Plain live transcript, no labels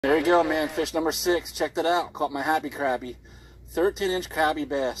There you go, man. Fish number 6. Check that out. Caught my happy crappie. 13-inch Crappie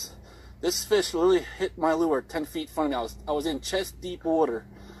Bass. This fish literally hit my lure 10 feet in front of me. I was in chest deep water,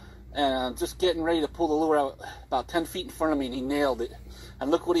 and I'm just getting ready to pull the lure out about 10 feet in front of me, and he nailed it.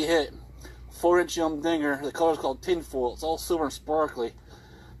 And look what he hit. 4-inch dinger. The color's called tinfoil. It's all silver and sparkly.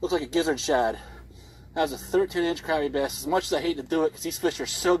 Looks like a gizzard shad. That was a 13-inch Crappie Bass. As much as I hate to do it, because these fish are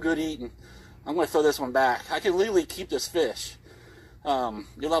so good eating, I'm going to throw this one back. I can legally keep this fish. You're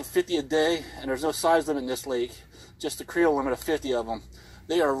allowed 50 a day, and there's no size limit in this lake. Just the creel limit of 50 of them.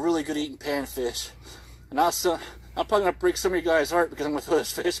 They are really good eating panfish. And I'm probably going to break some of you guys' heart because I'm going to throw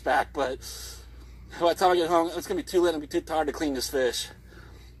this fish back, but by the time I get home, it's going to be too late. I'm going to be too tired to clean this fish.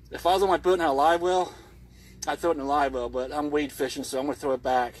 If I was on my boat and had a live well, I'd throw it in a live well, but I'm wade fishing, so I'm going to throw it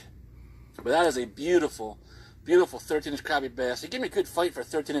back. But that is a beautiful, beautiful 13-inch Crappie Bass. He gave me a good fight for a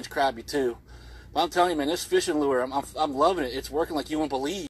 13-inch Crappie, too. But I'm telling you, man, this fishing lure, I'm loving it. It's working like you won't believe.